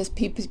provide you with this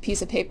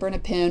piece of paper and a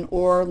pen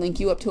or link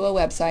you up to a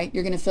website.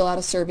 You're going to fill out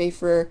a survey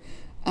for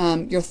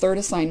your third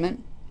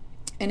assignment.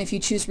 And if you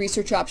choose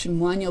research option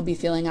 1, you'll be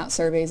filling out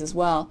surveys as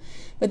well.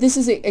 But this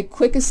is a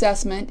quick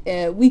assessment.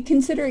 We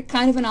consider it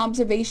kind of an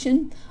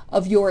observation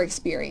of your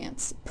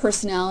experience.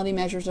 Personality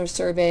measures are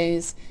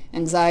surveys,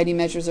 anxiety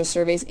measures are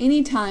surveys.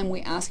 Anytime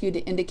we ask you to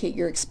indicate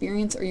your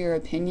experience or your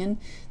opinion,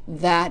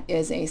 that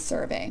is a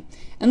survey.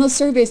 And those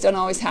surveys don't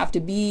always have to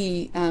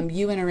be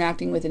you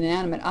interacting with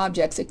inanimate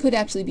objects. It could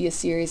actually be a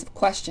series of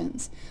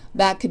questions.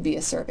 That could be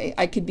a survey.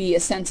 I could be a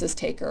census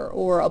taker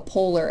or a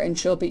poller and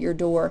show up at your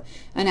door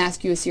and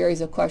ask you a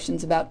series of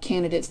questions about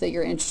candidates that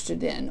you're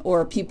interested in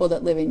or people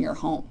that live in your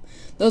home.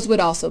 Those would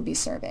also be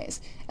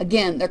surveys.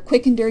 Again, they're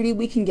quick and dirty.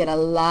 We can get a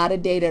lot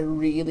of data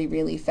really,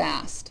 really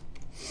fast.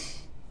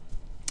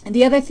 And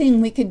the other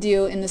thing we could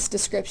do in this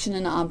description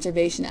and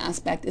observation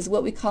aspect is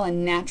what we call a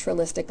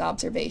naturalistic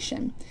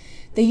observation.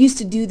 They used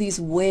to do these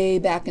way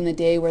back in the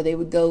day where they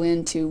would go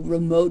into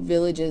remote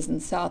villages in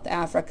South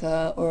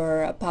Africa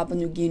or Papua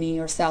New Guinea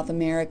or South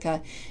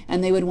America,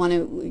 and they would want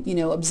to, you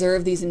know,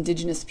 observe these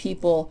indigenous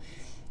people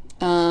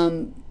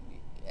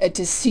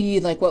to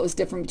see like what was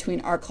different between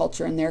our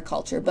culture and their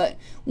culture. But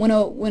when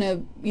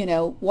a you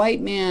know,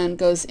 white man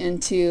goes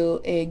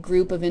into a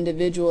group of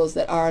individuals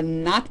that are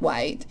not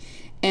white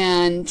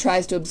and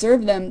tries to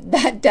observe them,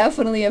 that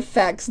definitely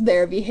affects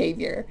their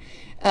behavior.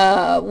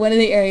 One of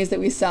the areas that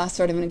we saw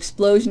sort of an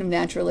explosion of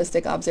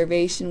naturalistic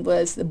observation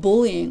was the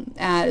bullying,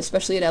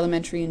 especially at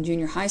elementary and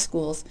junior high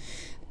schools.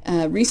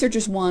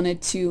 Researchers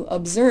wanted to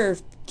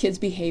observe kids'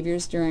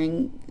 behaviors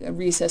during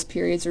recess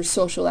periods or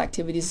social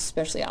activities,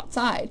 especially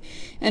outside.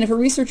 And if a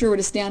researcher were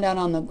to stand out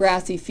on the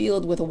grassy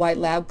field with a white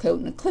lab coat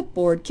and a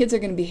clipboard, kids are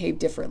going to behave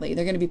differently.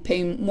 They're going to be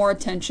paying more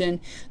attention.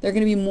 They're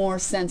going to be more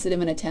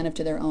sensitive and attentive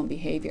to their own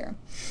behavior.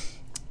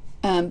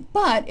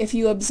 But if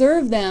you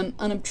observe them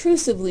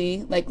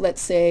unobtrusively, like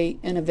let's say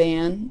in a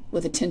van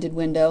with a tinted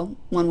window,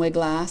 one-way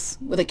glass,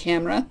 with a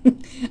camera,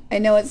 I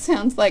know it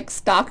sounds like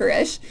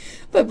stalkerish,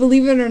 but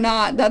believe it or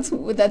not, that's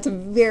a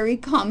very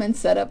common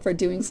setup for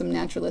doing some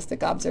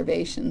naturalistic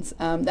observations.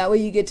 That way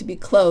you get to be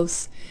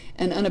close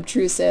and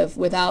unobtrusive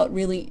without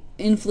really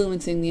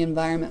influencing the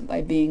environment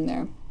by being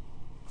there.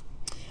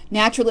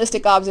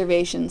 Naturalistic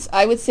observations.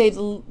 I would say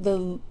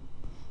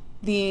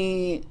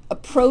the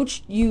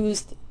approach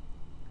used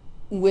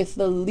with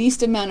the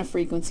least amount of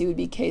frequency would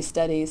be case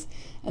studies,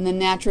 and then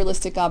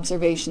naturalistic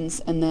observations,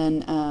 and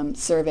then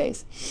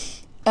surveys.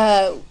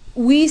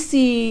 We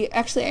see,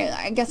 actually,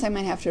 I guess I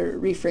might have to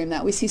reframe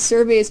that. We see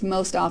surveys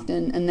most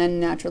often, and then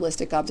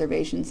naturalistic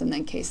observations, and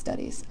then case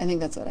studies. I think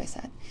that's what I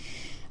said.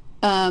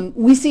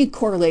 We see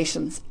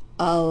correlations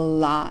a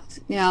lot.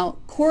 Now,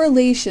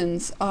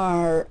 correlations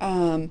are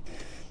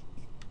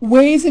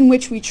ways in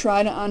which we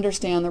try to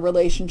understand the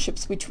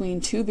relationships between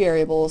two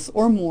variables,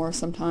 or more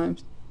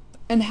sometimes,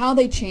 and how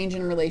they change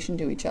in relation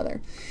to each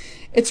other.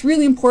 It's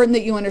really important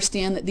that you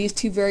understand that these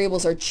two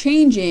variables are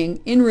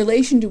changing in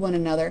relation to one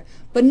another,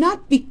 but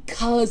not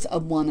because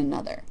of one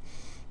another.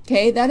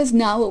 Okay, that is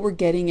not what we're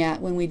getting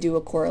at when we do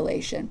a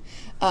correlation.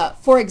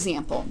 For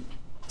example,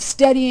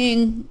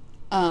 studying,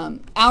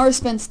 hours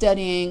spent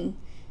studying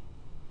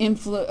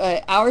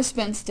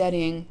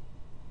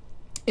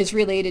is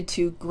related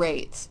to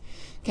grades.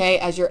 Okay,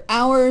 as your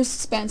hours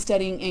spent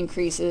studying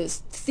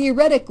increases,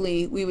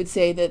 theoretically, we would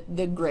say that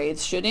the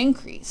grades should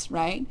increase,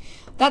 right?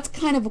 That's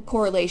kind of a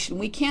correlation.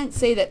 We can't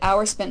say that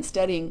hours spent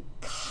studying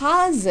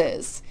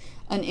causes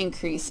an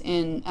increase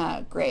in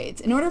grades.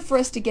 In order for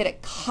us to get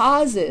at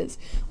causes,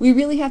 we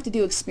really have to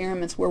do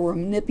experiments where we're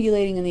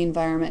manipulating in the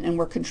environment and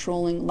we're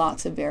controlling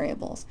lots of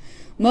variables.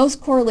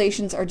 Most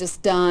correlations are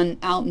just done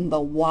out in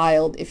the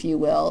wild, if you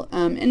will,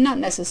 and not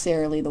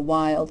necessarily the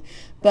wild,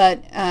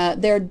 but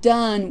they're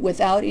done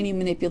without any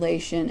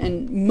manipulation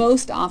and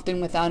most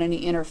often without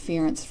any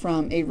interference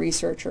from a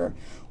researcher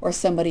or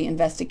somebody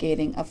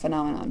investigating a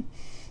phenomenon.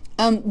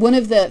 One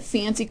of the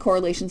fancy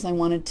correlations I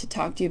wanted to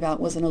talk to you about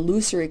was an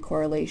illusory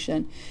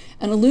correlation.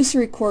 An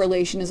illusory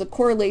correlation is a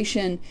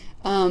correlation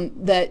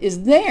that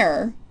is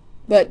there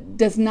but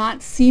does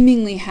not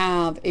seemingly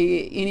have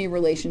any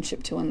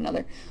relationship to one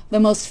another. The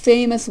most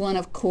famous one,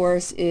 of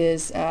course,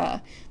 is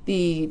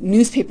the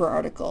newspaper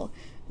article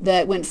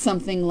that went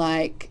something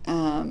like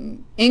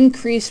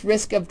increased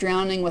risk of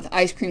drowning with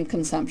ice cream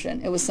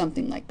consumption. It was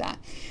something like that.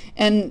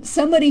 And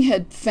somebody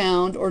had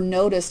found or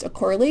noticed a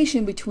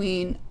correlation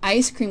between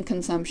ice cream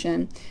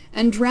consumption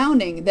and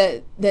drowning,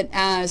 that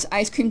as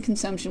ice cream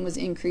consumption was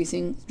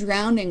increasing,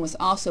 drowning was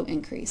also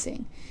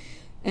increasing.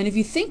 And if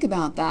you think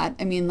about that,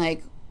 I mean,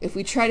 like, if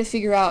we try to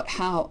figure out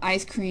how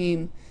ice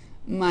cream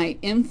might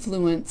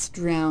influence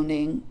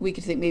drowning, we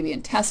could think maybe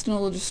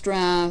intestinal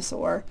distress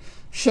or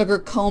sugar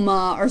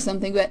coma or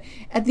something, but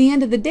at the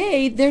end of the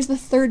day, there's the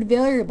third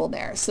variable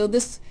there. So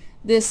this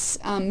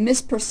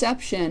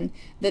misperception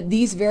that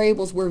these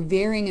variables were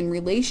varying in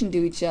relation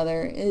to each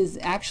other is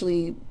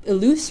actually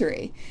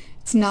illusory.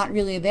 It's not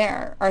really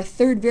there. Our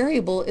third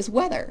variable is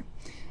weather.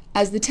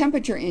 As the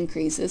temperature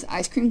increases,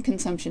 ice cream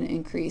consumption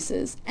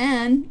increases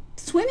and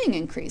swimming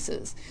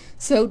increases.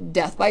 So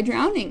death by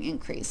drowning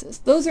increases.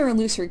 Those are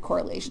illusory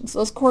correlations.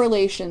 Those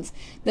correlations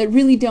that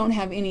really don't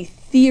have any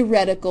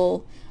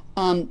theoretical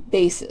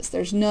basis.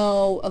 There's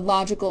no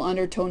logical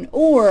undertone,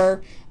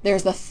 or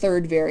there's the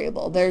third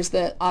variable.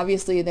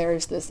 Obviously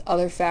there's this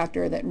other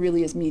factor that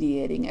really is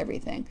mediating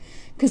everything.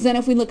 Because then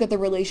if we look at the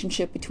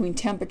relationship between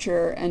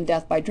temperature and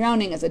death by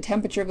drowning, as the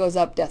temperature goes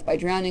up, death by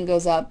drowning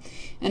goes up.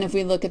 And if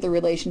we look at the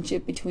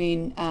relationship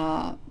between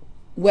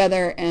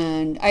weather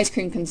and ice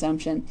cream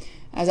consumption,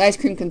 as ice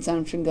cream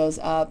consumption goes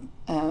up,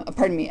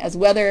 as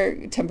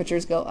weather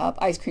temperatures go up,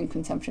 ice cream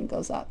consumption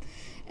goes up.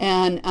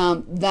 And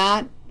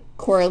that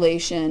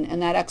correlation and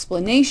that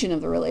explanation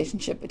of the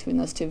relationship between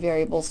those two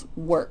variables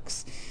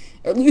works.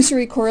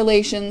 Illusory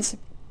correlations,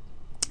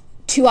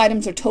 two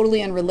items are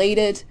totally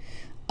unrelated,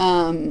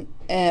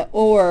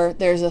 or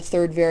there's a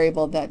third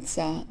variable that's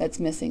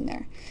missing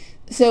there.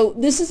 So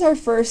this is our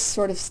first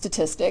sort of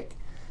statistic.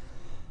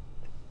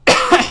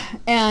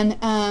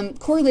 And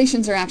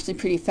correlations are actually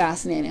pretty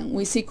fascinating.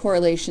 We see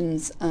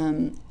correlations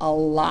a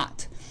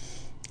lot.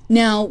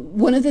 Now,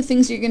 one of the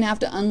things you're going to have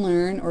to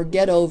unlearn or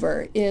get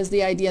over is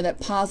the idea that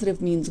positive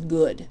means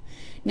good.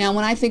 Now,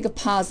 when I think of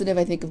positive,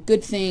 I think of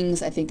good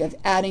things. I think of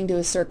adding to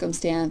a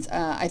circumstance.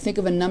 I think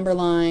of a number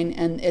line,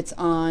 and it's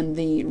on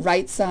the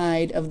right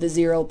side of the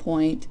 0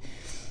 point.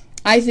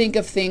 I think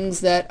of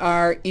things that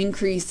are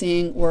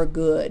increasing or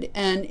good.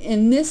 And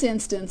in this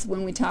instance,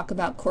 when we talk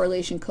about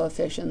correlation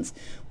coefficients,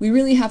 we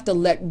really have to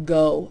let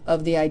go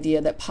of the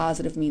idea that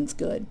positive means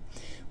good.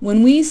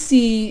 When we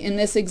see, in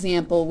this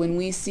example, when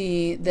we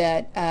see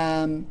that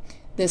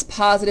this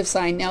positive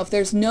sign, now if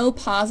there's no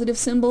positive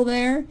symbol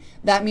there,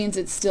 that means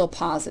it's still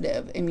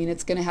positive. I mean,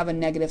 it's going to have a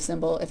negative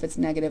symbol if it's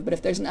negative, but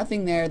if there's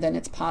nothing there, then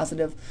it's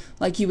positive,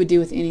 like you would do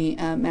with any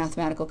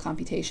mathematical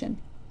computation.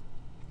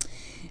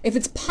 If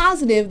it's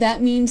positive,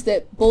 that means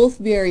that both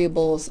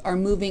variables are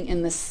moving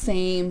in the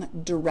same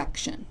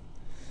direction.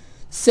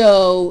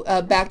 So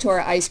back to our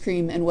ice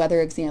cream and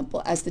weather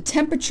example. As the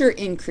temperature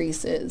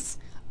increases,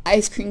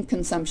 ice cream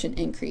consumption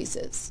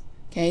increases.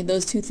 Okay,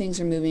 those two things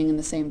are moving in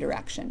the same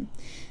direction.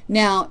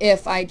 Now,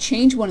 if I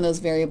change one of those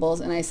variables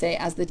and I say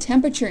as the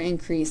temperature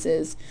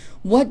increases,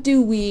 what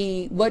do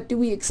we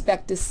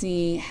expect to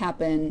see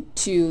happen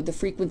to the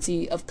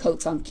frequency of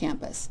coats on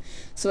campus?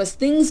 So as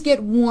things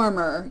get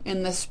warmer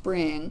in the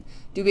spring,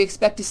 do we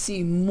expect to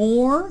see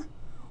more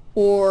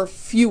or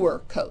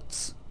fewer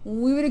coats?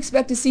 We would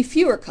expect to see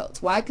fewer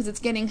coats. Why? Because it's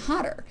getting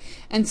hotter.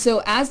 And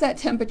so as that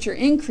temperature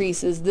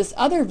increases, this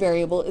other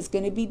variable is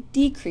going to be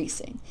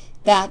decreasing.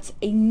 That's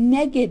a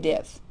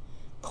negative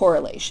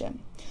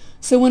correlation.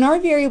 So when our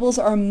variables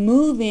are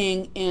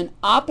moving in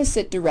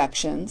opposite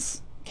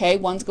directions, okay,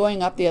 one's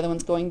going up, the other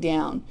one's going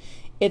down,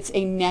 it's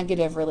a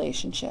negative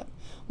relationship.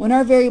 When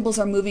our variables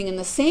are moving in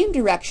the same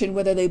direction,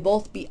 whether they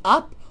both be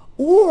up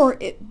or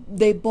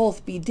they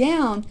both be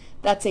down,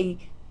 that's a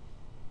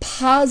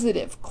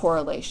positive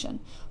correlation.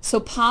 So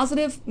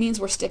positive means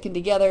we're sticking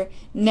together.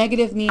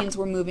 Negative means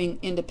we're moving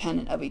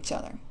independent of each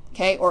other,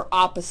 okay, or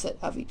opposite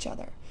of each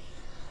other.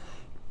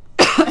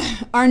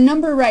 Our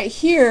number right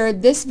here,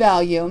 this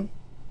value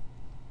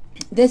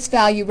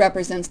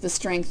represents the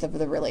strength of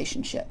the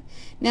relationship.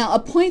 Now, a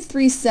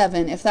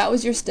 0.37, if that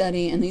was your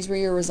study and these were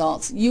your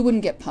results, you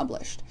wouldn't get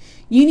published.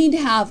 You need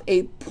to have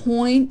a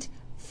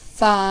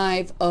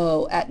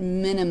 0.50 at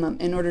minimum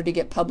in order to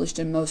get published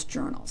in most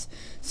journals.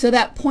 So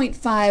that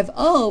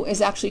 0.50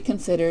 is actually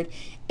considered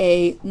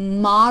a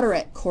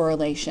moderate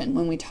correlation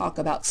when we talk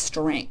about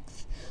strength.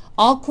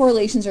 All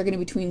correlations are going to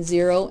be between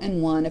 0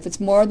 and 1. If it's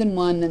more than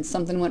 1, then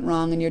something went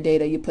wrong in your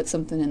data. You put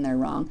something in there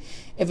wrong.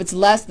 If it's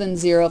less than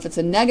 0, if it's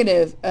a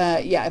negative,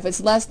 if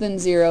it's less than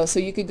 0, so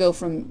you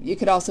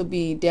could also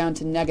be down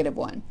to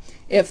 -1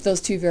 if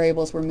those two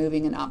variables were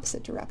moving in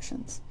opposite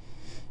directions.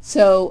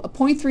 So a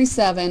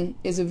 0.37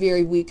 is a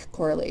very weak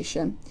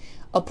correlation.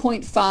 A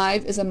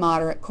 0.5 is a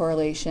moderate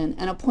correlation,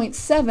 and a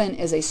 0.7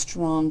 is a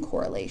strong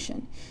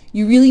correlation.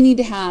 You really need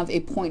to have a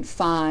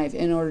 0.5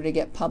 in order to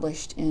get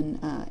published in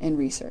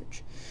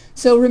research.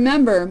 So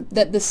remember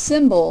that the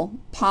symbol,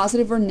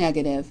 positive or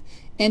negative,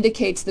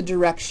 indicates the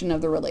direction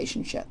of the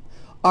relationship.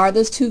 Are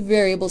those two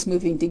variables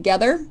moving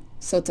together,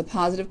 so it's a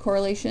positive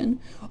correlation,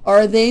 or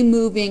are they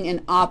moving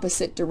in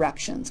opposite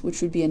directions, which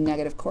would be a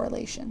negative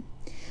correlation?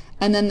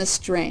 And then the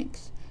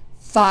strength.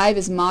 5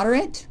 is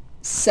moderate,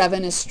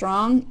 7 is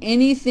strong.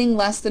 Anything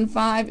less than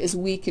 5 is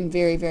weak and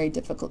very, very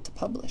difficult to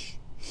publish.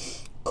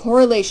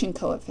 Correlation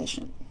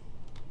coefficient.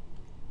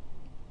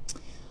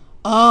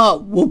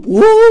 Whoop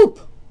whoop.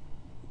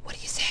 What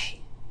do you say?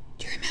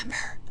 Do you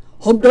remember?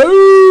 Hump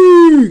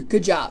day!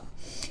 Good job.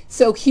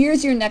 So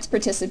here's your next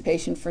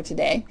participation for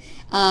today.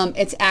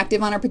 It's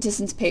active on our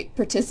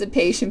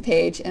participation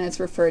page, and it's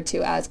referred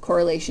to as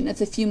correlation.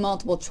 It's a few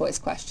multiple choice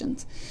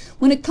questions.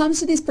 When it comes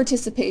to these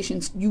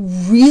participations, you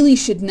really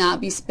should not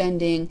be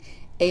spending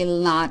a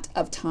lot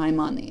of time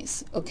on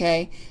these,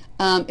 okay?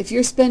 If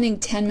you're spending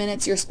 10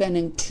 minutes, you're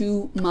spending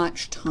too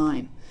much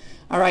time.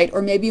 All right,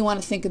 or maybe you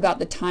want to think about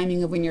the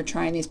timing of when you're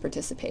trying these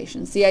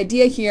participations. The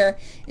idea here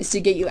is to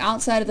get you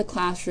outside of the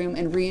classroom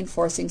and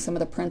reinforcing some of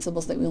the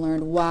principles that we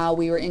learned while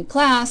we were in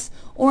class,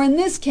 or in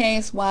this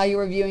case, while you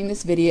were viewing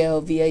this video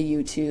via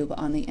YouTube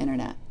on the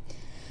internet.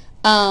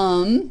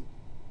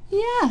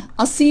 Yeah,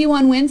 I'll see you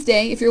on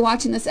Wednesday. If you're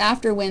watching this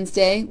after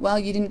Wednesday, well,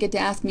 you didn't get to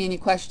ask me any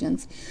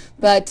questions.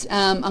 But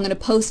I'm going to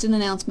post an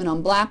announcement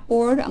on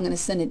Blackboard. I'm going to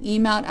send an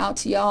email out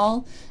to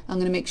y'all. I'm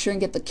going to make sure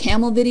and get the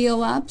camel video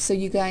up so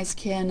you guys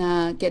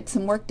can get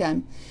some work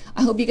done.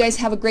 I hope you guys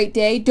have a great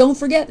day. Don't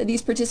forget that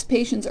these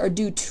participations are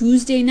due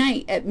Tuesday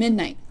night at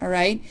midnight, all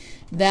right?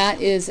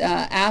 That is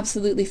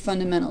absolutely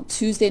fundamental,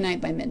 Tuesday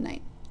night by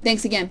midnight.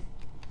 Thanks again.